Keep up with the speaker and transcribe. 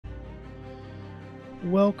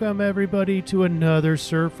Welcome everybody to another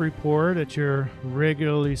CIRF report at your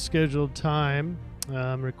regularly scheduled time.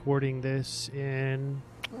 I'm recording this in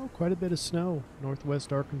quite a bit of snow,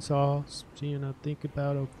 northwest Arkansas. Seeing, I think,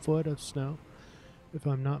 about a foot of snow, if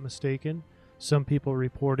I'm not mistaken. Some people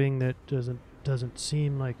reporting that doesn't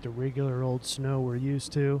seem like the regular old snow we're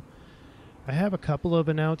used to. I have a couple of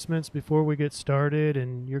announcements before we get started,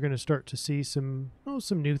 and you're going to start to see some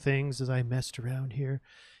new things as I messed around here.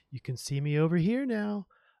 You can see me over here now.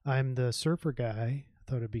 I'm the surfer guy. I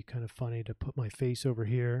thought it'd be kind of funny to put my face over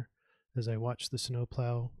here as I watch the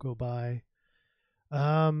snowplow go by.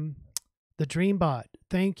 The Dreambot.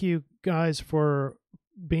 Thank you guys for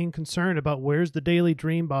being concerned about where's the daily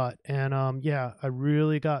Dreambot. And yeah, I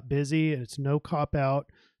really got busy. It's no cop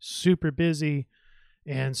out, super busy.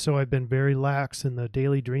 And so I've been very lax in the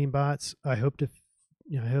daily Dreambots. I hope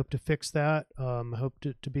to fix that. I hope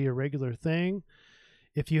to be a regular thing.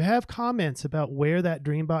 If you have comments about where that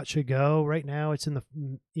Dreambot should go, right now it's in the,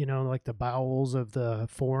 like the bowels of the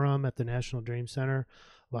forum at the National Dream Center.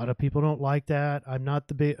 A lot of people don't like that. I'm not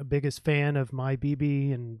the biggest fan of my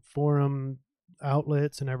BB and forum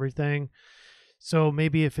outlets and everything. So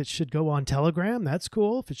maybe if it should go on Telegram, that's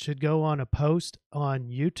cool. If it should go on a post on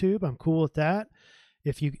YouTube, I'm cool with that.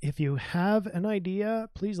 If you have an idea,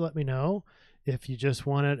 please let me know. If you just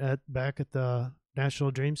want it back at the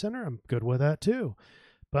National Dream Center, I'm good with that too.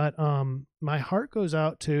 But my heart goes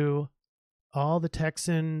out to all the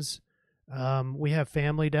Texans. We have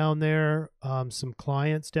family down there, some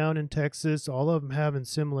clients down in Texas, all of them having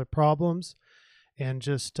similar problems. And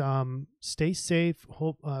just stay safe.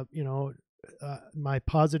 Hope, my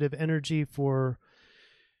positive energy for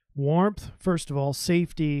warmth, first of all,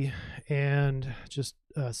 safety, and just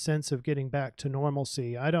a sense of getting back to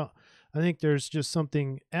normalcy. I think there's just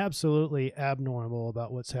something absolutely abnormal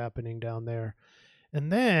about what's happening down there. And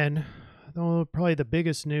then, probably the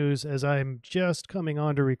biggest news as I'm just coming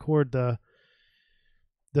on to record the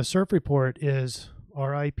CIRF report is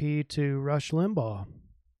RIP to Rush Limbaugh.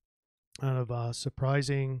 Kind of a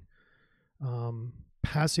surprising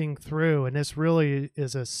passing through. And this really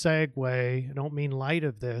is a segue. I don't mean light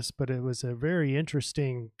of this, but it was a very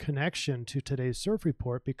interesting connection to today's CIRF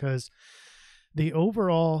report because the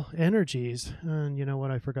overall energies, and you know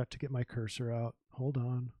what, I forgot to get my cursor out. Hold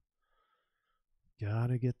on.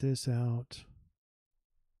 Gotta get this out.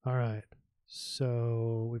 All right.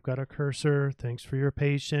 So we've got our cursor. Thanks for your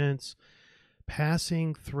patience.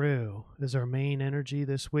 Passing through is our main energy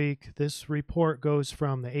this week. This report goes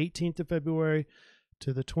from the 18th of February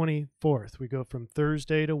to the 24th. We go from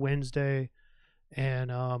Thursday to Wednesday.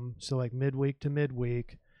 And so like midweek to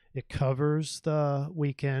midweek. It covers the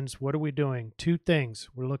weekends. What are we doing? Two things.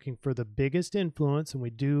 We're looking for the biggest influence, and we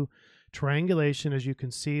do triangulation. As you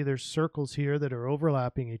can see, there's circles here that are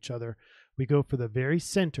overlapping each other. We go for the very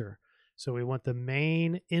center. So we want the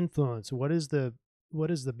main influence. What is the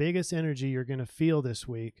biggest energy you're going to feel this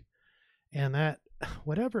week? And that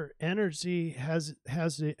whatever energy has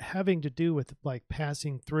it having to do with like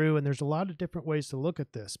passing through, and there's a lot of different ways to look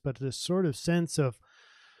at this, but this sort of sense of,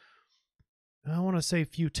 I don't want to say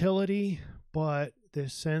futility, but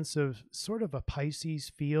this sense of sort of a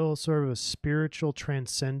Pisces feel, sort of a spiritual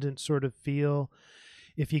transcendent sort of feel.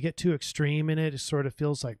 If you get too extreme in it, it sort of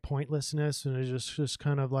feels like pointlessness, and it's just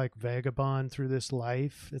kind of like vagabond through this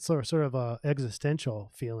life. It's sort of a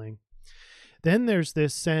existential feeling. Then there's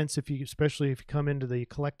this sense, especially if you come into the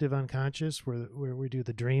collective unconscious where we do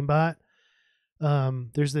the Dreambot,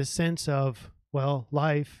 there's this sense of, well,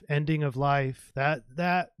 life, ending of life,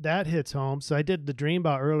 that hits home. So I did the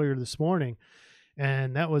Dreambot earlier this morning,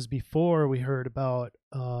 and that was before we heard about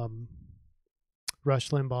Rush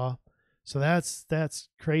Limbaugh. So that's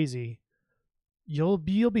crazy. You'll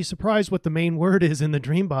be surprised what the main word is in the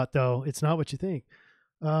Dreambot, though. It's not what you think.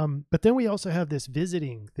 But then we also have this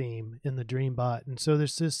visiting theme in the Dreambot, and so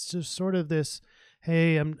there's this just sort of this,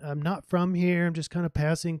 hey, I'm not from here. I'm just kind of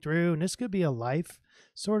passing through, and this could be a life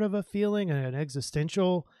sort of a feeling, an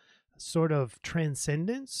existential sort of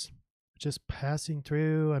transcendence, just passing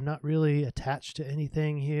through. I'm not really attached to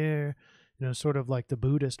anything here, sort of like the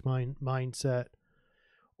Buddhist mindset.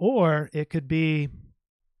 Or it could be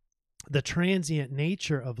the transient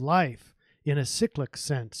nature of life in a cyclic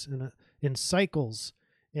sense, in cycles.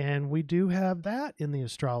 And we do have that in the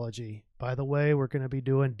astrology. By the way, we're going to be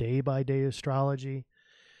doing day-by-day astrology.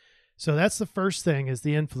 So that's the first thing, is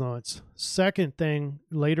the influence. Second thing,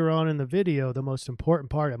 later on in the video, the most important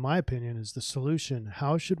part, in my opinion, is the solution.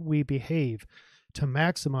 How should we behave to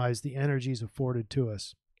maximize the energies afforded to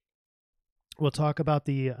us? We'll talk about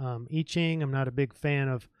the I-Ching. I'm not a big fan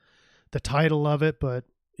of the title of it, but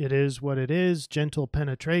it is what it is, gentle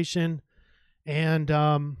penetration.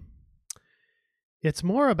 And it's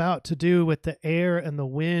more about to do with the air and the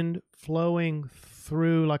wind flowing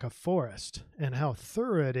through like a forest and how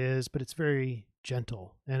thorough it is, but it's very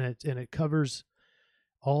gentle, and it covers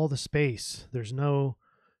all the space. There's no,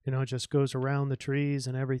 it just goes around the trees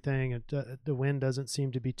and everything. The wind doesn't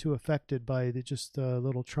seem to be too affected by just the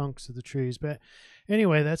little trunks of the trees. But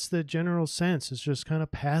anyway, that's the general sense. It's just kind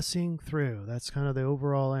of passing through. That's kind of the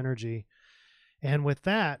overall energy. And with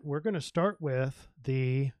that, we're going to start with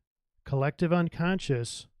the collective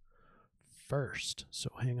unconscious first. So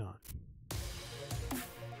hang on.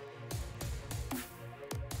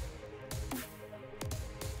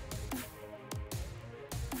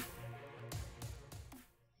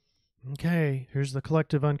 Okay, here's the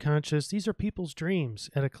collective unconscious. These are people's dreams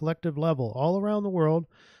at a collective level. All around the world,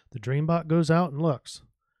 the dreambot goes out and looks.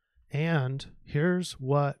 And here's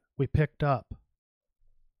what we picked up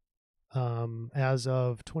as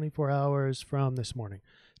of 24 hours from this morning.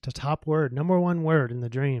 The top word, number one word in the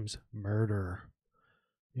dreams, murder.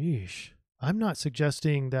 Yeesh. I'm not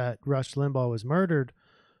suggesting that Rush Limbaugh was murdered,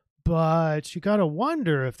 but you got to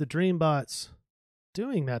wonder if the dreambot's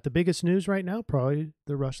doing that. The biggest news right now, probably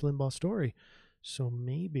the Rush Limbaugh story. So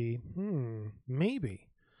maybe.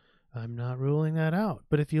 I'm not ruling that out.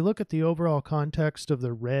 But if you look at the overall context of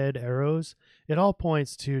the red arrows, it all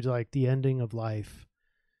points to like the ending of life,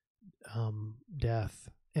 death,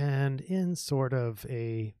 and in sort of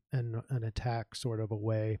an attack sort of a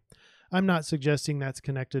way. I'm not suggesting that's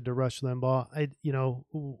connected to Rush Limbaugh.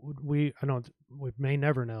 We may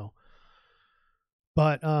never know.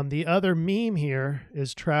 But the other meme here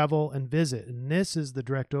is travel and visit. And this is the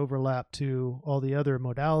direct overlap to all the other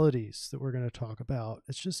modalities that we're going to talk about.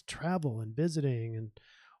 It's just travel and visiting and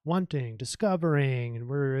wanting, discovering, and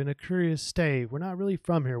we're in a curious state. We're not really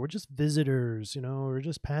from here. We're just visitors, we're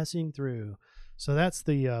just passing through. So that's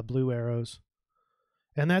the blue arrows.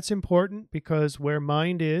 And that's important because where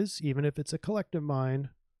mind is, even if it's a collective mind,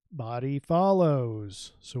 body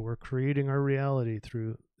follows. So we're creating our reality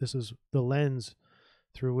this is the lens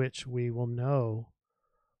through which we will know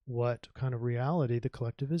what kind of reality the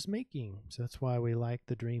collective is making. So that's why we like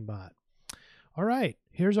the Dreambot. All right,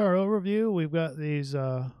 here's our overview. We've got these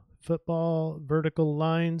football vertical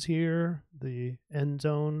lines here. The end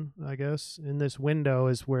zone, I guess, in this window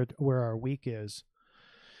is where our week is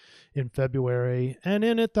in February. And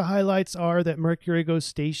in it, the highlights are that Mercury goes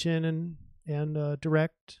station and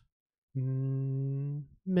direct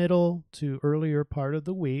middle to earlier part of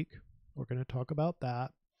the week. We're going to talk about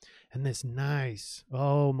that. And this nice,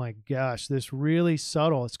 oh my gosh, this really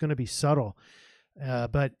subtle, it's going to be subtle,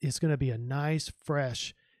 but it's going to be a nice,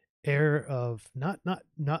 fresh air of not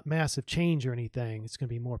massive change or anything. It's going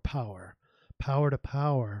to be more power to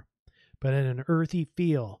power, but in an earthy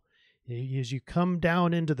feel. As you come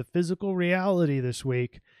down into the physical reality this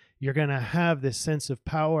week, you're going to have this sense of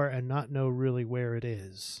power and not know really where it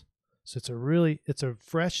is. So it's a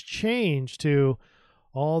fresh change to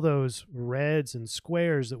all those reds and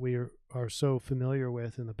squares that we are so familiar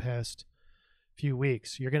with in the past few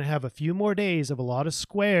weeks. You're going to have a few more days of a lot of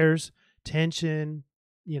squares, tension,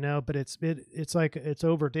 but it's like it's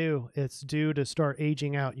overdue. It's due to start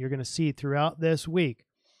aging out. You're going to see throughout this week,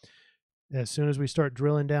 as soon as we start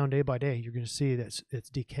drilling down day by day, you're going to see that it's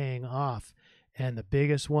decaying off. And the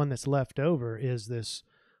biggest one that's left over is this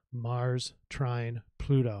Mars trine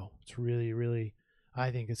Pluto. It's really, really,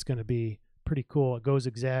 I think it's going to be pretty cool. It goes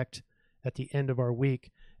exact at the end of our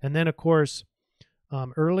week. And then, of course,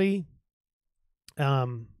 early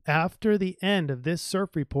after the end of this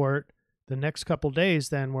CIRF report, the next couple days,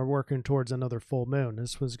 then we're working towards another full moon.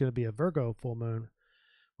 This was going to be a Virgo full moon.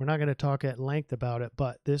 We're not going to talk at length about it,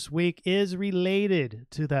 but this week is related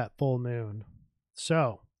to that full moon.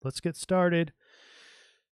 So let's get started.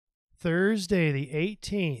 Thursday, the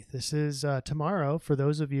 18th. This is tomorrow for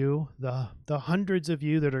those of you, the hundreds of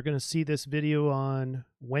you that are going to see this video on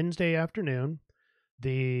Wednesday afternoon,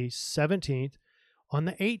 the 17th. On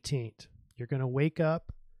the 18th, you're going to wake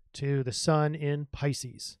up to the sun in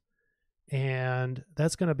Pisces. And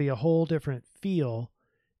that's going to be a whole different feel.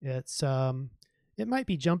 It's it might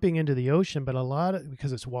be jumping into the ocean, but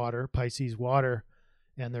because it's water, Pisces water,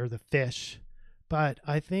 and they're the fish. But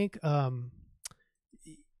I think a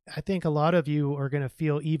lot of you are going to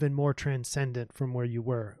feel even more transcendent from where you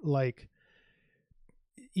were. Like,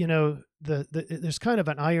 there's kind of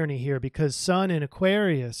an irony here because Sun in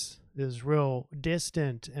Aquarius is real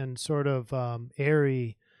distant and sort of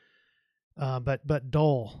airy, but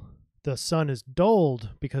dull. The Sun is dulled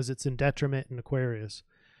because it's in detriment in Aquarius.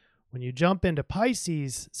 When you jump into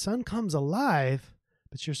Pisces, Sun comes alive,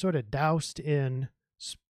 but you're sort of doused in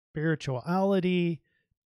spirituality,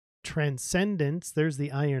 transcendence, there's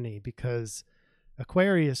the irony, because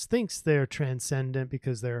Aquarius thinks they're transcendent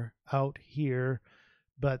because they're out here,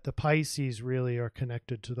 but the Pisces really are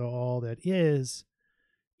connected to the all that is,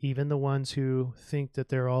 even the ones who think that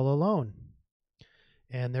they're all alone.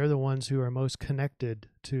 And they're the ones who are most connected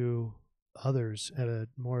to others at a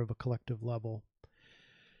more of a collective level.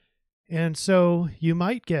 And so you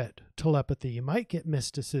might get telepathy, you might get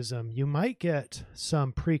mysticism, you might get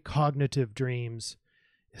some precognitive dreams,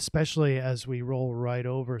 especially as we roll right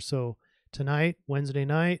over. So tonight, Wednesday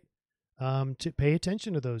night, to pay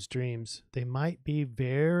attention to those dreams. They might be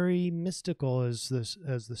very mystical as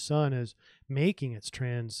the sun is making its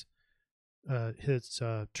transition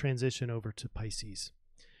over to Pisces.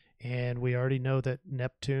 And we already know that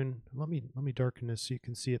Neptune, let me darken this so you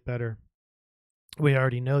can see it better. We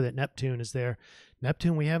already know that Neptune is there.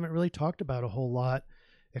 Neptune we haven't really talked about a whole lot,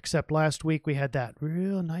 except last week we had that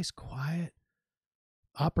real nice quiet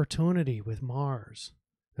opportunity with Mars.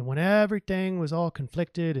 And when everything was all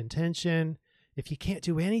conflicted and tension, if you can't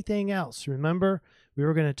do anything else, remember, we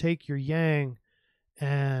were going to take your yang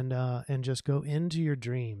and just go into your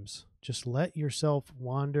dreams. Just let yourself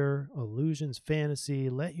wander, illusions, fantasy,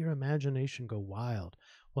 let your imagination go wild.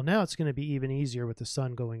 Well, now it's going to be even easier with the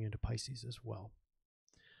sun going into Pisces as well.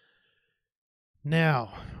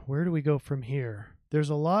 Now, where do we go from here? There's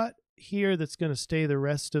a lot here that's going to stay the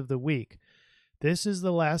rest of the week. This is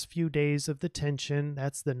the last few days of the tension.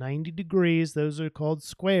 That's the 90 degrees. Those are called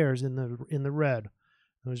squares in the red.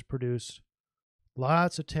 Those produce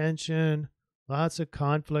lots of tension, lots of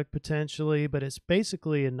conflict potentially, but it's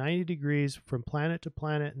basically a 90 degrees from planet to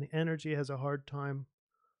planet, and the energy has a hard time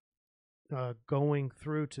going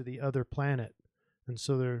through to the other planet. And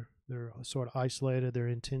so they're sort of isolated, they're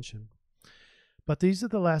in tension. But these are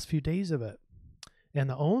the last few days of it. And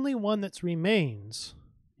the only one that remains,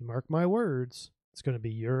 mark my words, it's going to be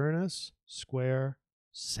Uranus square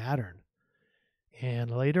Saturn. And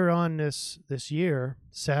later on this year,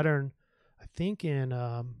 Saturn, I think in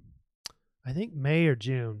May or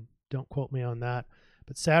June, don't quote me on that,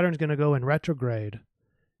 but Saturn's going to go in retrograde,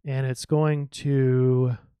 and it's going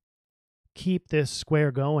to keep this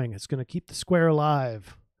square going. It's going to keep the square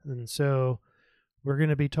alive. And so we're going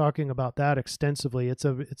to be talking about that extensively. It's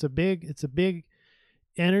a big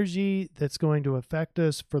energy that's going to affect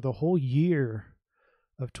us for the whole year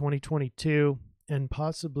of 2022 and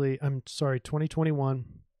possibly 2021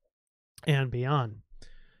 and beyond.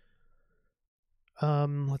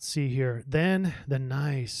 Let's see here. Then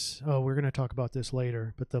we're going to talk about this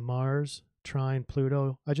later, but the Mars trine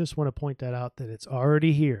Pluto, I just want to point that out, that it's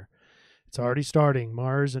already here. It's already starting.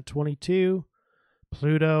 Mars at 22,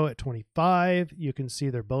 Pluto at 25. You can see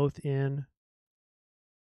they're both in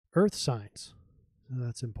Earth signs.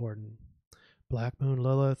 That's important. Black Moon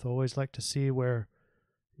Lilith, always like to see where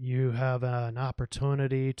you have an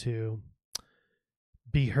opportunity to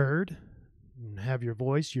be heard and have your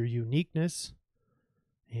voice, your uniqueness.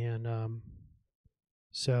 And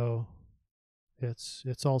so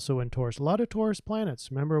it's also in Taurus. A lot of Taurus planets.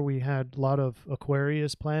 Remember, we had a lot of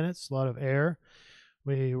Aquarius planets, a lot of air.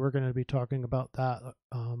 We're going to be talking about that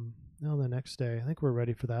the next day. I think we're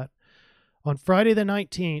ready for that. On Friday the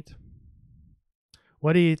 19th,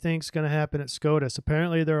 what do you think is going to happen at SCOTUS?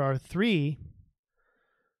 Apparently there are 3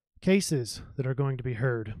 cases that are going to be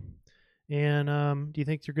heard. And do you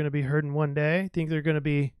think they're going to be heard in one day? Think they're going to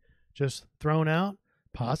be just thrown out?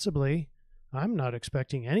 Possibly. I'm not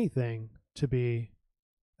expecting anything to be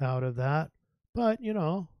out of that. But,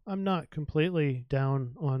 I'm not completely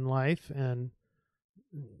down on life and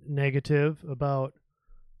negative about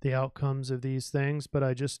the outcomes of these things, but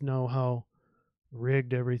I just know how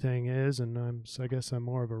rigged everything is, and I guess I'm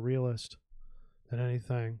more of a realist than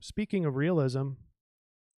anything. Speaking of realism,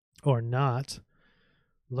 or not,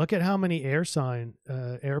 look at how many air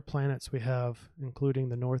planets we have, including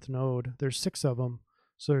the North Node. There's 6 of them.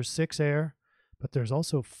 So there's 6 air, but there's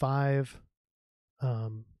also 5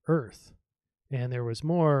 Earth. And there was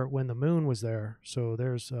more when the moon was there. So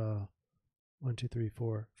there's 1, 2, 3,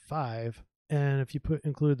 4, 5. And if you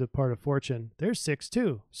include the part of fortune, there's 6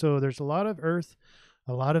 too. So there's a lot of Earth,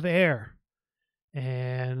 a lot of air.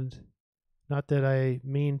 And not that I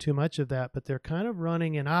mean too much of that, but they're kind of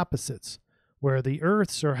running in opposites, where the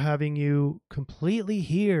Earths are having you completely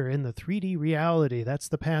here in the 3D reality. That's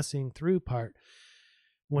the passing through part.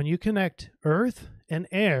 When you connect Earth and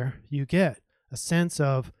air, you get a sense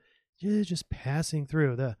of just passing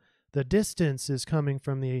through. The distance is coming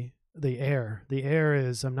from the air. The air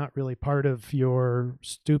is, I'm not really part of your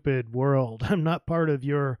stupid world. I'm not part of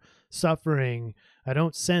your suffering. I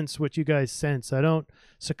don't sense what you guys sense. I don't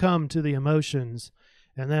succumb to the emotions.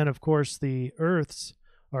 And then, of course, the Earths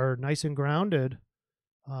are nice and grounded,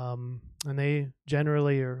 and they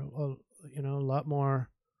generally are, a lot more,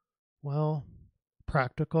 well,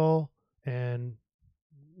 practical, and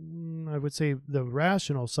I would say the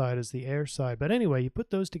rational side is the air side. But anyway, you put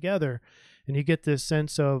those together and you get this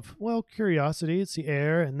sense of, well, curiosity, it's the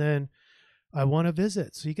air, and then I want to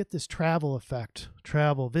visit. So you get this travel effect,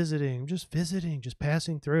 travel, visiting, just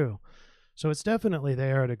passing through. So it's definitely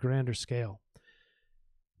there at a grander scale.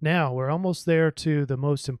 Now we're almost there to the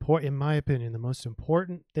most important, in my opinion, the most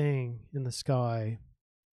important thing in the sky.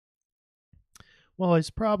 Well, it's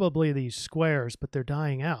probably these squares, but they're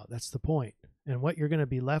dying out. That's the point. And what you're going to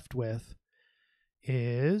be left with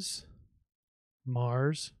is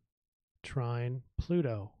Mars trine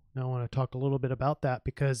Pluto. Now I want to talk a little bit about that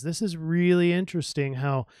because this is really interesting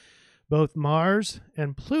how both Mars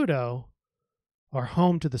and Pluto are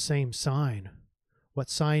home to the same sign. What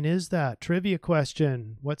sign is that? Trivia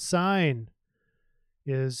question. What sign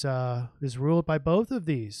is ruled by both of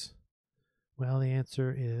these? Well, the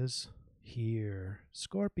answer is here,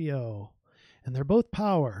 Scorpio. And they're both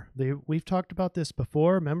power. We've talked about this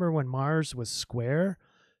before. Remember when Mars was square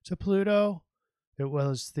to Pluto? It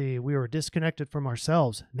was we were disconnected from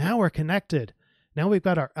ourselves. Now we're connected. Now we've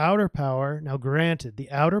got our outer power. Now granted,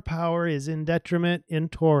 the outer power is in detriment in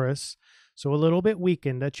Taurus, so a little bit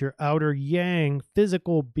weakened. That's your outer yang,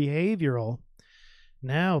 physical, behavioral.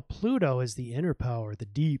 Now Pluto is the inner power, the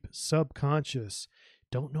deep, subconscious.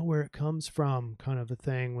 Don't know where it comes from, kind of a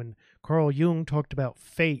thing. When Carl Jung talked about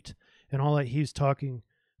fate and all that, he's talking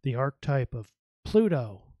the archetype of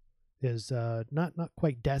Pluto is not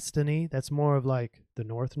quite destiny. That's more of like the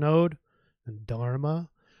North Node and Dharma.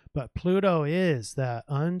 But Pluto is that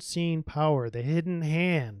unseen power, the hidden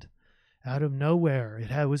hand out of nowhere.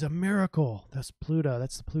 It was a miracle. That's Pluto.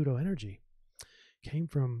 That's the Pluto energy. Came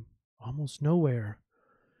from almost nowhere.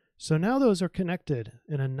 So now those are connected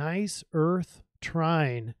in a nice Earth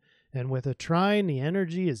trine. And with a trine, the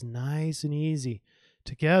energy is nice and easy.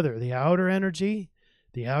 Together, the outer energy,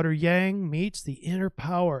 the outer yang meets the inner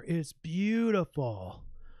power. It's beautiful.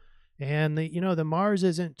 And the Mars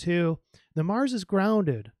the Mars is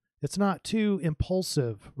grounded. It's not too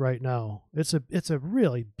impulsive right now. It's a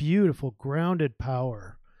really beautiful grounded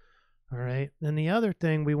power. All right. And the other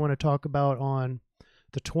thing we want to talk about on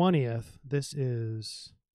the 20th, this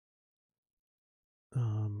is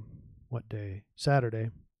what day? Saturday.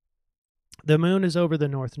 The moon is over the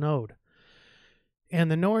North Node.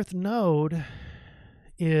 And the North Node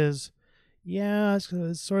is,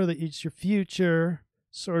 it's sort of it's your future,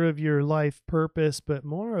 sort of your life purpose, but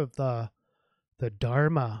more of the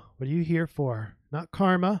Dharma. What are you here for? Not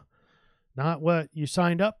karma, not what you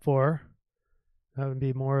signed up for. That would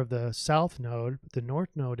be more of the South Node. But the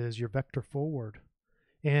North Node is your vector forward.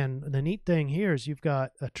 And the neat thing here is you've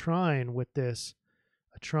got a trine with this,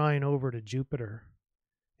 a trine over to Jupiter.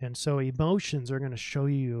 And so emotions are going to show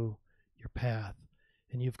you your path.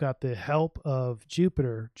 And you've got the help of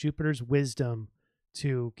Jupiter's wisdom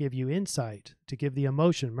to give you insight, to give the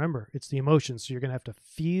emotion. Remember, it's the emotion, so you're going to have to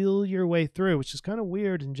feel your way through, which is kind of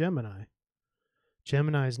weird in Gemini.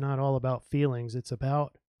 Gemini is not all about feelings. It's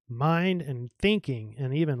about mind and thinking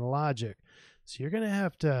and even logic. So you're going to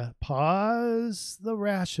have to pause the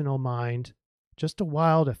rational mind just a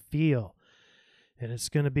while to feel. And it's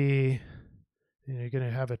going to be, you're going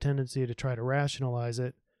to have a tendency to try to rationalize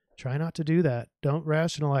it. Try not to do that. Don't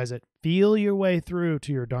rationalize it. Feel your way through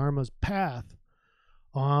to your Dharma's path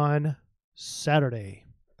on Saturday.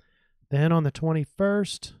 Then on the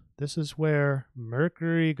 21st, this is where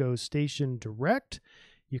Mercury goes station direct.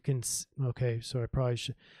 You can, so I probably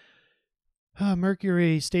should.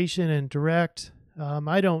 Mercury station and direct.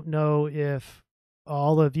 I don't know if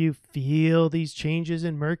all of you feel these changes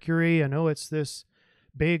in Mercury. I know it's this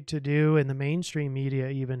big to do in the mainstream media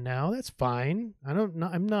even now. That's fine.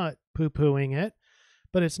 I'm not poo-pooing it,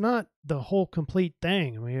 but it's not the whole complete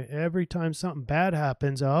thing. I mean, every time something bad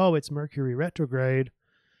happens, it's Mercury retrograde.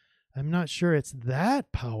 I'm not sure it's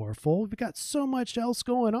that powerful. We've got so much else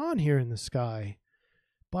going on here in the sky.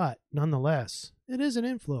 But nonetheless, it is an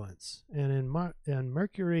influence. And in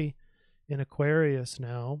Mercury in Aquarius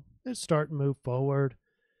now, it's starting to move forward.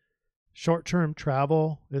 Short-term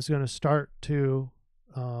travel is going to start to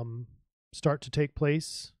take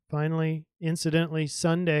place. Finally, incidentally,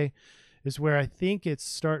 Sunday is where I think it's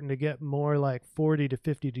starting to get more like 40 to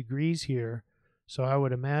 50 degrees here. So I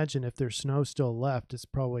would imagine if there's snow still left, it's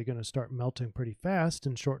probably going to start melting pretty fast,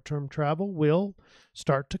 and short-term travel will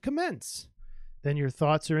start to commence. Then your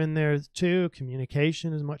thoughts are in there too.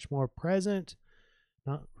 Communication is much more present.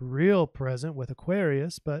 Not real present with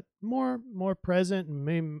Aquarius, but more present and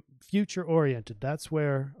maybe future-oriented. That's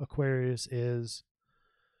where Aquarius is.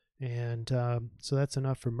 And so that's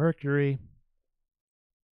enough for Mercury.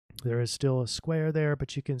 There is still a square there,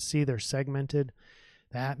 but you can see they're segmented.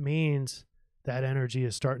 That means that energy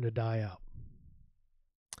is starting to die out.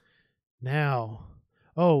 Now,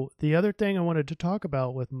 the other thing I wanted to talk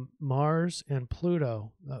about with Mars and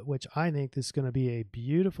Pluto, which I think is going to be a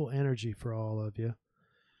beautiful energy for all of you,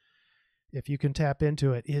 if you can tap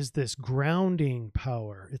into it, is this grounding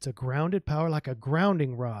power. It's a grounded power, like a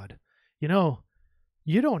grounding rod. You know,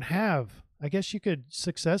 you don't have, I guess you could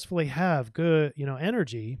successfully have good,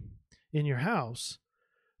 energy in your house,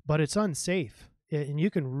 but it's unsafe. And you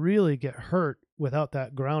can really get hurt without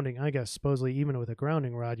that grounding. I guess supposedly even with a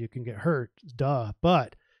grounding rod, you can get hurt, duh.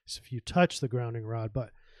 But if you touch the grounding rod,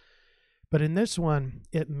 but in this one,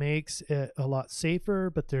 it makes it a lot safer.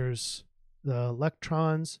 But there's the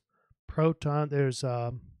electrons, proton.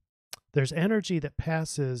 There's energy that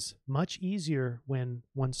passes much easier when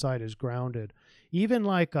one side is grounded. Even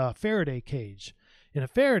like a Faraday cage. In a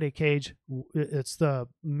Faraday cage, it's the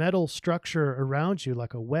metal structure around you,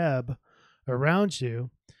 like a web around you,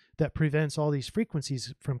 that prevents all these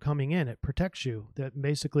frequencies from coming in. It protects you. That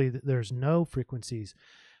basically there's no frequencies.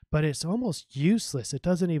 But it's almost useless. It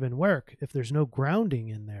doesn't even work if there's no grounding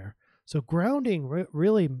in there. So grounding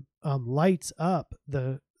really lights up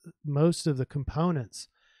most of the components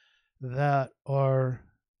that are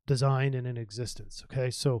designed and in existence. Okay,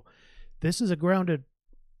 so this is a grounded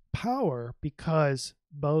power because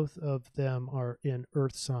both of them are in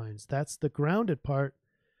earth signs. That's the grounded part,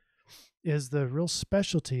 is the real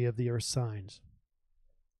specialty of the earth signs.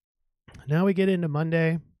 Now we get into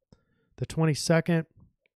Monday, the 22nd.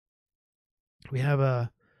 We have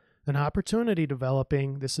an opportunity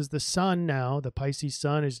developing. This is the sun now. The Pisces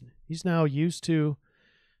sun he's now used to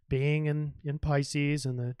being in Pisces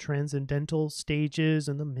and the transcendental stages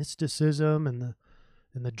and the mysticism and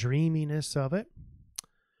the dreaminess of it.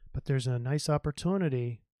 But there's a nice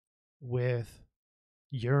opportunity with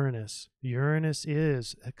Uranus. Uranus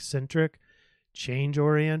is eccentric,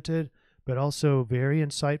 change-oriented, but also very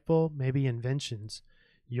insightful, maybe inventions.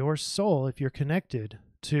 Your soul, if you're connected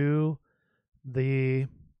to the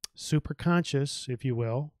superconscious, if you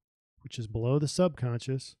will, which is below the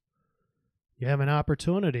subconscious, you have an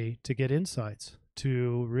opportunity to get insights,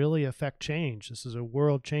 to really affect change. This is a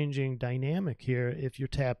world-changing dynamic here. If you're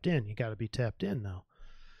tapped in, you got to be tapped in now.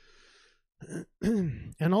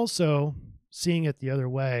 And also, seeing it the other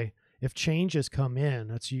way, if changes come in,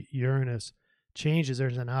 that's Uranus, changes,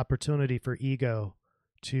 there's an opportunity for ego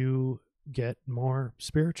to get more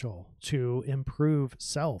spiritual, to improve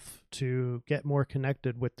self, to get more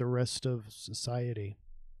connected with the rest of society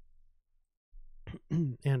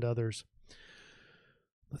and others.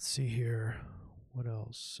 Let's see here. What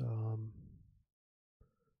else?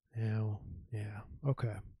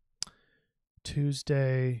 Okay.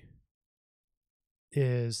 Tuesday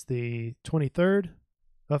is the 23rd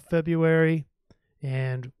of February,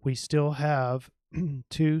 and we still have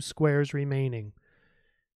 2 squares remaining.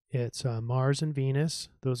 It's Mars and Venus.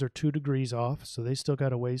 Those are 2 degrees off, so they still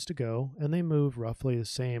got a ways to go, and they move roughly the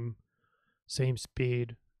same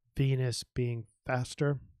speed, Venus being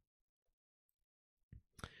faster.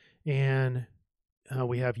 And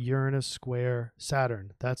we have Uranus square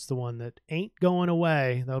Saturn. That's the one that ain't going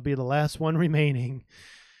away. That'll be the last one remaining.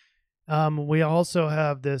 We also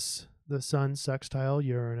have the Sun sextile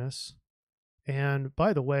Uranus. And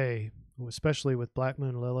by the way, especially with Black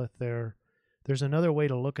Moon Lilith there's another way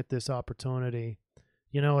to look at this opportunity.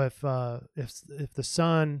 If the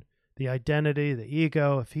Sun, the identity, the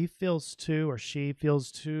ego, if he feels too, or she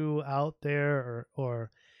feels too out there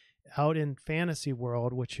or out in fantasy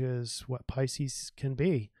world, which is what Pisces can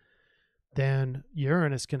be, then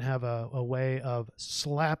Uranus can have a way of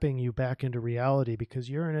slapping you back into reality, because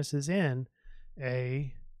Uranus is in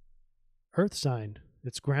a earth sign.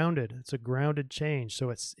 It's grounded. It's a grounded change. So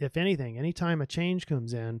it's, if anything, anytime a change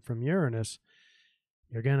comes in from Uranus,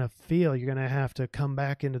 you're going to have to come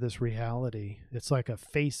back into this reality. It's like a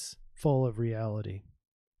face full of reality.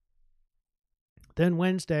 Then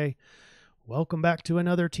Wednesday, welcome back to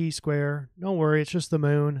another T-square. Don't worry, it's just the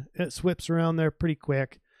moon. It swips around there pretty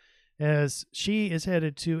quick as she is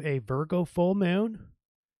headed to a Virgo full moon.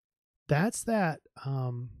 That's that.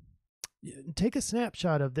 Take a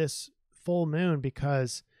snapshot of this full moon,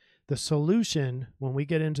 because the solution, when we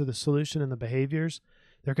get into the solution and the behaviors,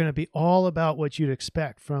 they're going to be all about what you'd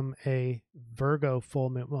expect from a Virgo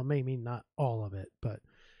full moon. Well, maybe not all of it, but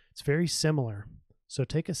it's very similar. So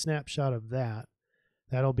take a snapshot of that.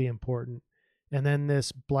 That'll be important. And then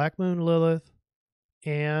this Black Moon Lilith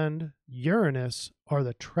and Uranus are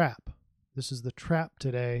the trap. This is the trap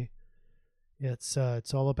today. It's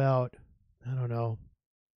all about, I don't know,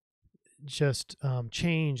 just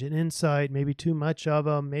change and insight, maybe too much of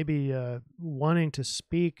them, maybe wanting to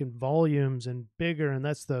speak in volumes and bigger. And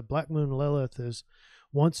that's the Black Moon Lilith, is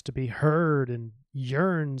wants to be heard and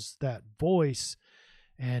yearns that voice.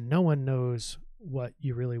 And no one knows what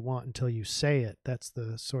you really want until you say it. That's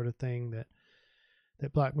the sort of thing that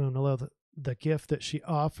Black Moon Lilith, the gift that she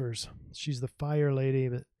offers. She's the fire lady,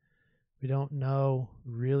 but we don't know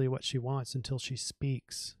really what she wants until she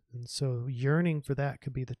speaks. And so yearning for that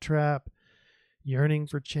could be the trap. Yearning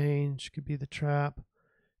for change could be the trap.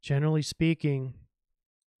 Generally speaking,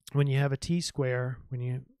 when you have a T-square, when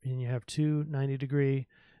you have two 90-degree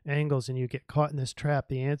angles and you get caught in this trap,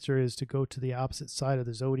 the answer is to go to the opposite side of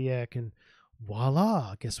the zodiac, and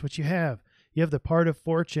voila, guess what you have? You have the part of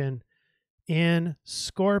fortune in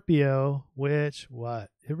Scorpio, which what?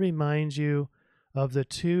 It reminds you of the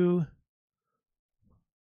two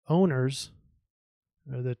owners,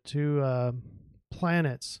 or the two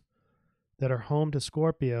planets that are home to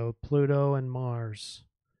Scorpio, Pluto and Mars,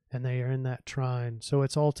 and they are in that trine. So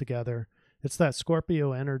it's all together. It's that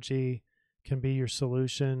Scorpio energy can be your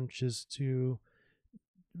solution, just to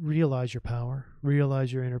realize your power,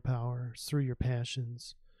 realize your inner power through your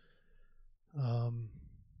passions.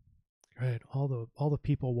 Right, all the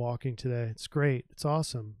people walking today. It's great. It's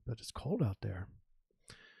awesome, but it's cold out there.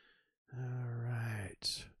 All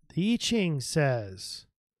right. The I-Ching says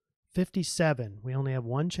 57. We only have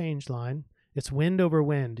one change line. It's wind over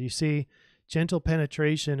wind. You see, gentle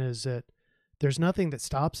penetration is that there's nothing that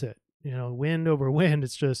stops it. You know, wind over wind,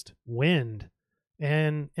 it's just wind.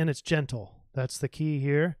 And it's gentle. That's the key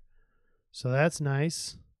here. So that's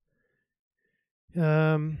nice.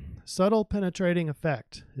 Subtle penetrating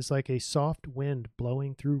effect is like a soft wind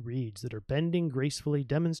blowing through reeds that are bending gracefully,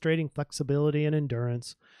 demonstrating flexibility and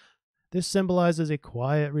endurance. This symbolizes a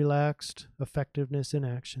quiet, relaxed effectiveness in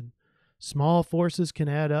action. Small forces can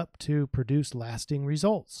add up to produce lasting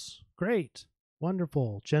results. Great.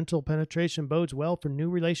 Wonderful. Gentle penetration bodes well for new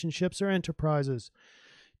relationships or enterprises.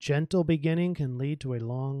 Gentle beginning can lead to a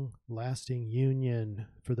long-lasting union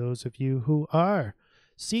for those of you who are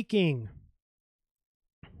seeking.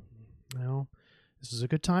 Well, this is a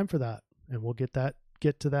good time for that, and we'll get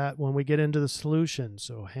to that when we get into the solution,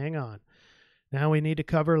 so hang on. Now we need to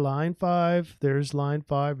cover line 5. There's line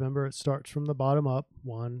 5. Remember, it starts from the bottom up.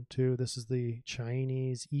 1, 2. This is the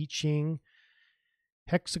Chinese I-Ching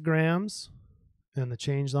hexagrams, and the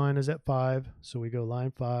change line is at 5. So we go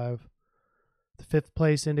line 5. The 5th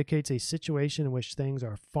place indicates a situation in which things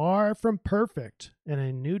are far from perfect and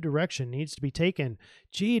a new direction needs to be taken.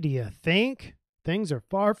 Gee, do you think? Things are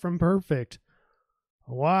far from perfect.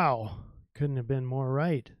 Wow. Couldn't have been more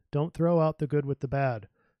right. Don't throw out the good with the bad.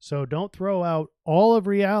 So don't throw out all of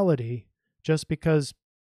reality just because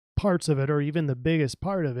parts of it, or even the biggest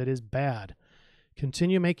part of it, is bad.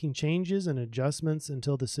 Continue making changes and adjustments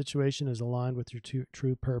until the situation is aligned with your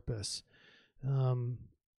true purpose.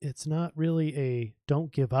 It's not really a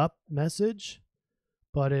don't give up message,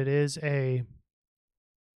 but it is a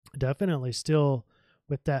definitely still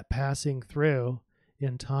with that passing through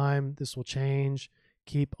in time. This will change.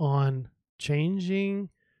 Keep on changing,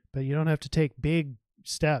 but you don't have to take big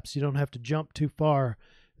steps. You don't have to jump too far.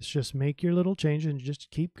 It's just make your little change and just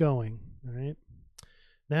keep going. All right.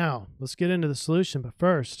 Now, let's get into the solution. But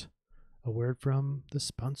first, a word from the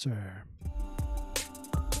sponsor.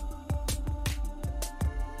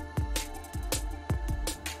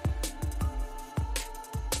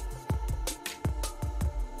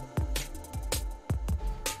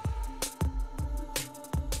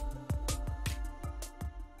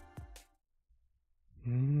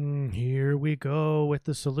 Here we go with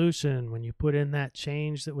the solution. When you put in that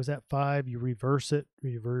change that was at 5, you reverse it.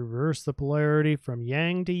 You reverse the polarity from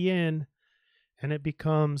yang to yin, and it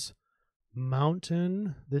becomes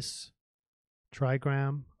mountain, this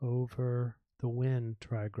trigram, over the wind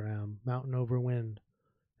trigram, mountain over wind,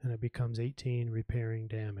 and it becomes 18, repairing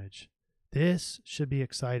damage. This should be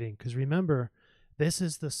exciting because remember, this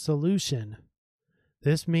is the solution.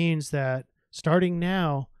 This means that starting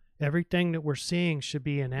now, everything that we're seeing should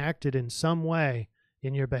be enacted in some way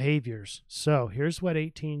in your behaviors. So here's what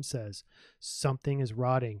 18 says. Something is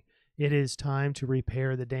rotting. It is time to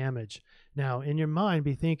repair the damage. Now, in your mind,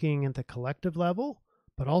 be thinking at the collective level,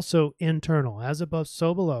 but also internal. As above,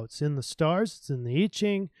 so below. It's in the stars. It's in the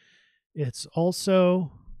I-Ching. It's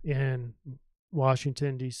also in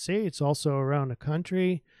Washington, D.C. It's also around the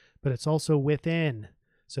country, but it's also within.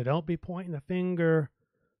 So don't be pointing a finger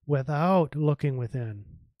without looking within.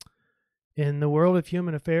 In the world of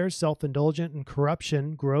human affairs, self-indulgence and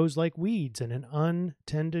corruption grows like weeds in an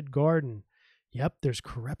untended garden. Yep, there's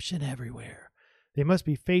corruption everywhere. They must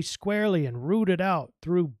be faced squarely and rooted out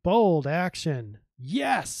through bold action.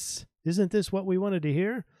 Yes! Isn't this what we wanted to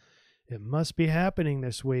hear? It must be happening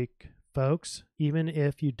this week, folks, even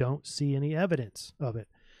if you don't see any evidence of it.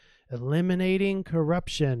 Eliminating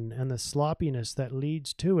corruption and the sloppiness that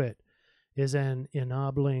leads to it is an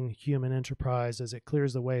ennobling human enterprise as it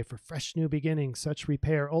clears the way for fresh new beginnings. Such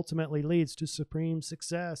repair ultimately leads to supreme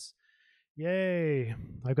success. Yay!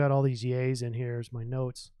 I've got all these yays in here as my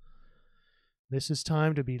notes. This is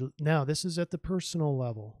time to be, now this is at the personal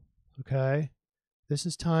level, okay? This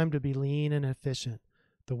is time to be lean and efficient.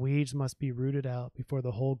 The weeds must be rooted out before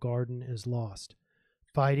the whole garden is lost.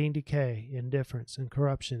 Fighting decay, indifference, and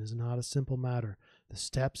corruption is not a simple matter. The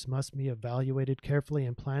steps must be evaluated carefully,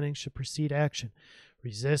 and planning should precede action.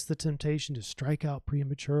 Resist the temptation to strike out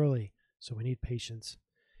prematurely, so we need patience.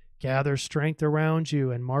 Gather strength around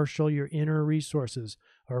you and marshal your inner resources.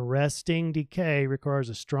 Arresting decay requires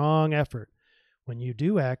a strong effort. When you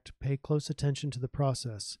do act, pay close attention to the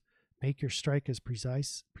process. Make your strike as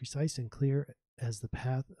precise and clear as the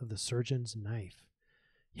path of the surgeon's knife.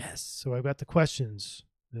 Yes, so I've got the questions.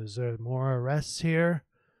 Is there more arrests here?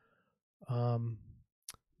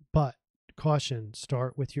 But caution,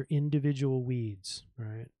 start with your individual weeds,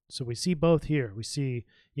 right? So we see both here. We see,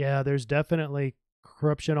 yeah, there's definitely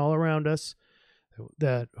corruption all around us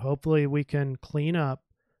that hopefully we can clean up,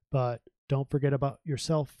 but don't forget about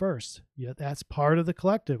yourself first. Yeah, that's part of the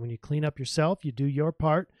collective. When you clean up yourself, you do your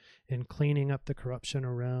part in cleaning up the corruption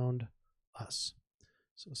around us.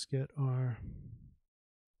 So let's get our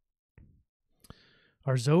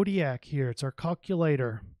zodiac here. It's our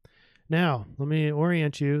calculator. Now, let me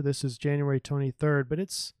orient you. This is January 23rd, but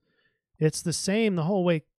it's the same the whole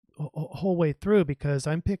way through, because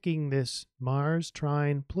I'm picking this Mars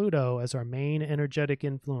trine Pluto as our main energetic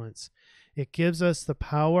influence. It gives us the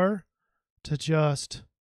power to just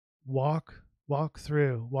walk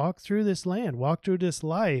through this land, walk through this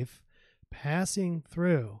life, passing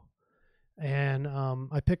through. And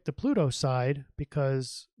I picked the Pluto side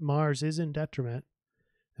because Mars is in detriment,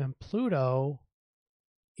 and Pluto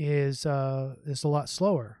is a lot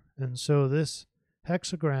slower. And so this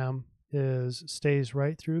hexagram stays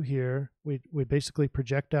right through here. We basically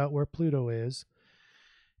project out where Pluto is,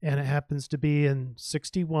 and it happens to be in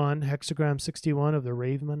 61, hexagram 61 of the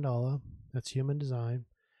Rave Mandala. That's human design.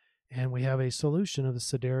 And we have a solution of the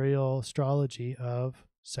Sidereal Astrology of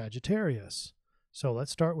Sagittarius. So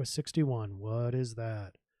let's start with 61. What is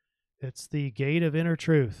that? It's the gate of inner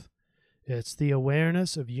truth. It's the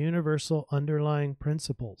awareness of universal underlying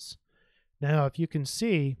principles. Now, if you can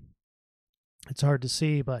see, it's hard to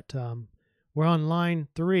see, but we're on line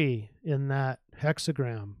 3 in that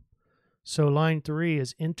hexagram. So line 3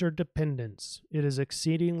 is interdependence. It is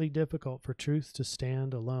exceedingly difficult for truth to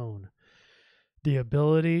stand alone. The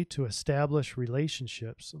ability to establish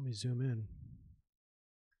relationships. Let me zoom in.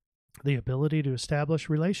 The ability to establish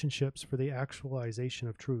relationships for the actualization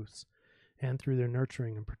of truths, and through their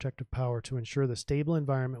nurturing and protective power to ensure the stable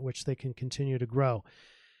environment which they can continue to grow.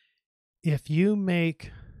 If you make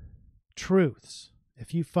truths,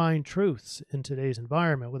 if you find truths in today's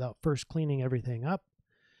environment without first cleaning everything up,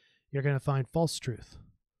 you're going to find false truth.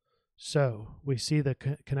 So we see the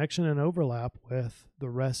connection and overlap with the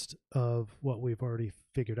rest of what we've already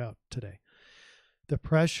figured out today. The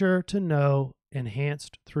pressure to know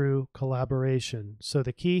enhanced through collaboration. So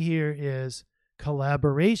the key here is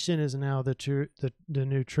collaboration is now the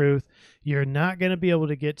new truth. You're not going to be able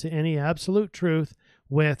to get to any absolute truth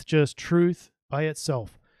with just truth by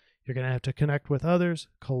itself. You're going to have to connect with others,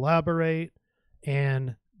 collaborate,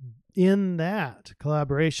 and in that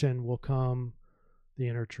collaboration will come the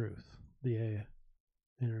inner truth. Okay.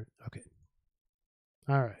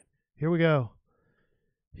 All right. Here we go.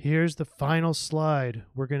 Here's the final slide.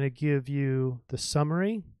 We're going to give you the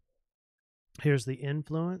summary. Here's the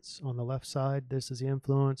influence on the left side. This is the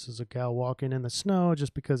influence. There's a gal walking in the snow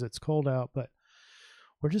just because it's cold out, but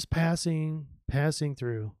we're just passing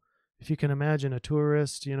through. If you can imagine a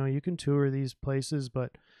tourist, you can tour these places,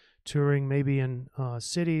 but touring maybe in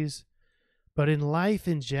cities, but in life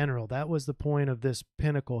in general, that was the point of this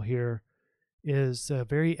pinnacle here, is a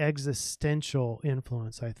very existential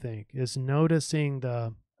influence, I think, is noticing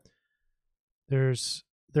there's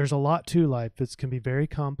a lot to life. It can be very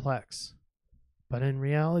complex. But in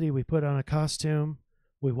reality, we put on a costume,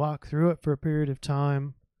 we walk through it for a period of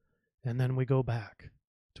time, and then we go back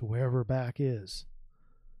to wherever back is.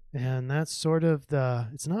 And that's sort of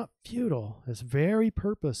it's not futile, it's very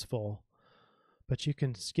purposeful, but you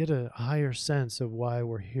can get a higher sense of why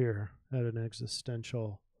we're here at an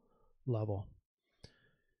existential level.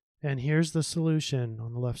 And here's the solution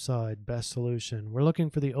on the left side, best solution. We're looking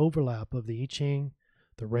for the overlap of the I-Ching,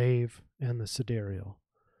 the rave, and the sidereal.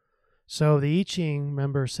 So the I-Ching,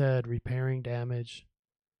 remember, said repairing damage,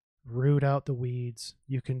 root out the weeds.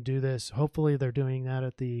 You can do this. Hopefully they're doing that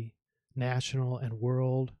at the national and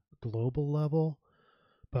world global level.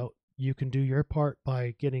 But you can do your part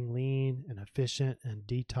by getting lean and efficient and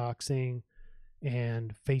detoxing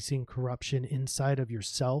and facing corruption inside of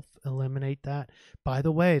yourself. Eliminate that. By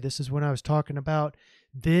the way, this is when I was talking about,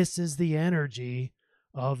 this is the energy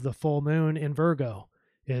of the full moon in Virgo.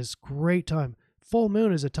 Is great time. Full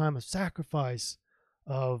moon is a time of sacrifice,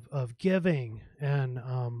 of giving. And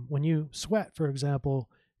when you sweat, for example,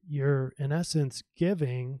 you're in essence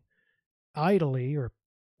giving idly or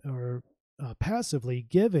passively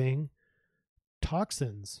giving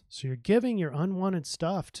toxins. So you're giving your unwanted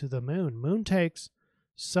stuff to the moon. Moon takes,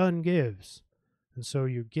 sun gives. And so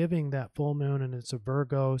you're giving that full moon, and it's a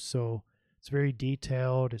Virgo, so it's very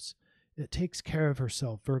detailed. It takes care of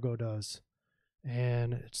herself, Virgo does.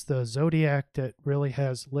 And it's the zodiac that really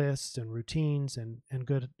has lists and routines and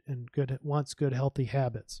wants good healthy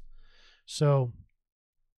habits. So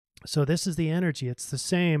this is the energy. It's the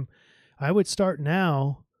same. I would start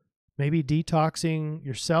now, maybe detoxing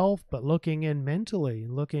yourself, but looking in mentally,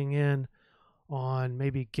 looking in on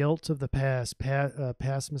maybe guilt of the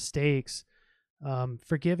past mistakes,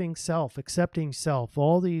 forgiving self, accepting self,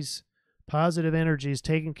 all these positive energies,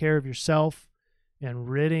 taking care of yourself and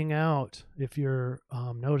ridding out, if you're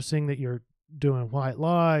noticing that you're doing white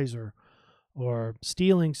lies or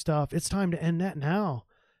stealing stuff, it's time to end that now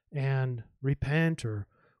and repent or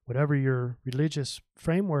whatever your religious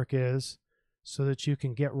framework is, so that you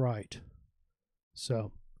can get right.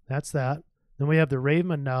 So that's that. Then we have the Rave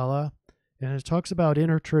Mandala, and it talks about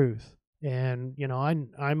inner truth. And, you know,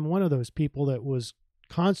 I'm one of those people that was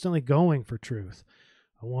constantly going for truth.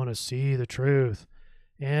 I want to see the truth.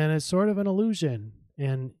 And it's sort of an illusion.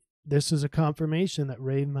 And this is a confirmation that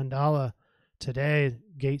Rave Mandala today,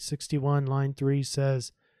 Gate 61, line 3,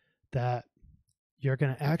 says that you're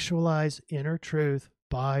going to actualize inner truth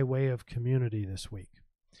by way of community this week.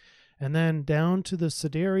 And then down to the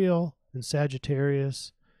Sidereal and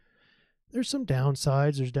Sagittarius, there's some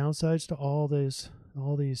downsides. There's downsides to all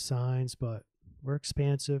these signs, but we're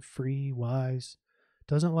expansive, free, wise,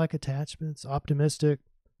 doesn't like attachments, optimistic,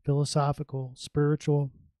 philosophical, spiritual.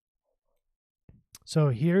 So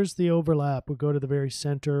here's the overlap. We'll go to the very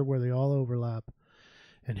center where they all overlap.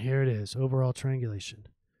 And here it is, overall triangulation.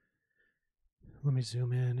 Let me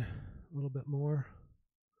zoom in a little bit more.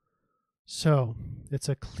 So it's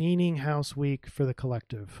a cleaning house week for the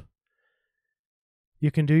collective. You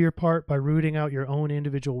can do your part by rooting out your own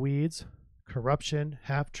individual weeds, corruption,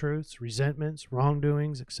 half-truths, resentments,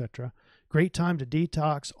 wrongdoings, etc. Great time to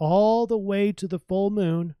detox all the way to the full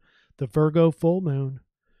moon, the Virgo full moon,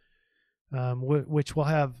 which will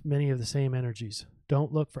have many of the same energies.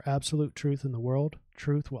 Don't look for absolute truth in the world.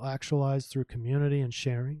 Truth will actualize through community and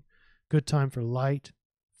sharing. Good time for light,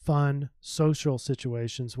 fun, social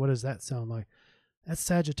situations. What does that sound like? That's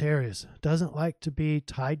Sagittarius. Doesn't like to be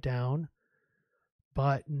tied down,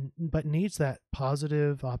 but needs that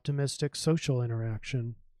positive, optimistic, social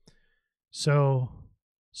interaction. So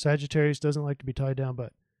Sagittarius doesn't like to be tied down,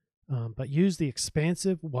 but use the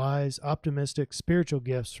expansive, wise, optimistic, spiritual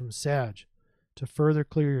gifts from Sag to further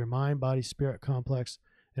clear your mind, body, spirit complex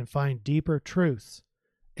and find deeper truths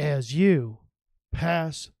as you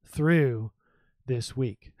pass through this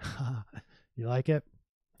week. You like it?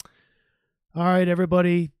 All right,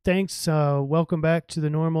 everybody. Thanks. Welcome back to the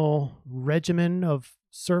normal regimen of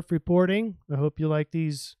CIRF reporting. I hope you like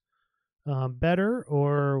these better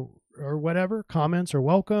or whatever. Comments are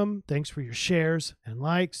welcome. Thanks for your shares and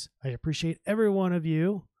likes. I appreciate every one of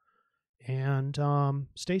you. And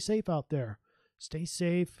stay safe out there. Stay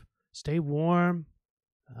safe. Stay warm.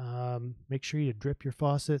 Make sure you drip your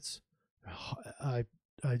faucets. I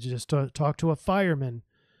just talked to a fireman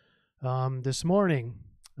this morning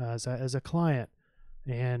as a client,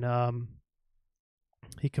 and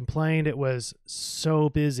he complained it was so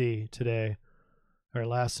busy today or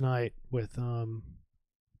last night with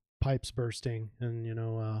pipes bursting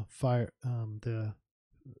and fire the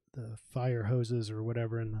fire hoses or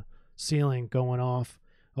whatever in the ceiling going off,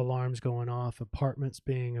 alarms going off, apartments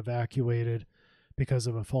being evacuated because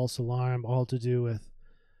of a false alarm, all to do with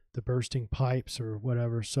the bursting pipes or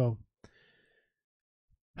whatever. So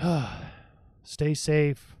stay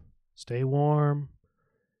safe, stay warm,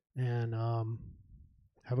 and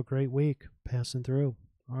have a great week passing through.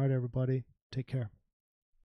 All right, everybody, take care.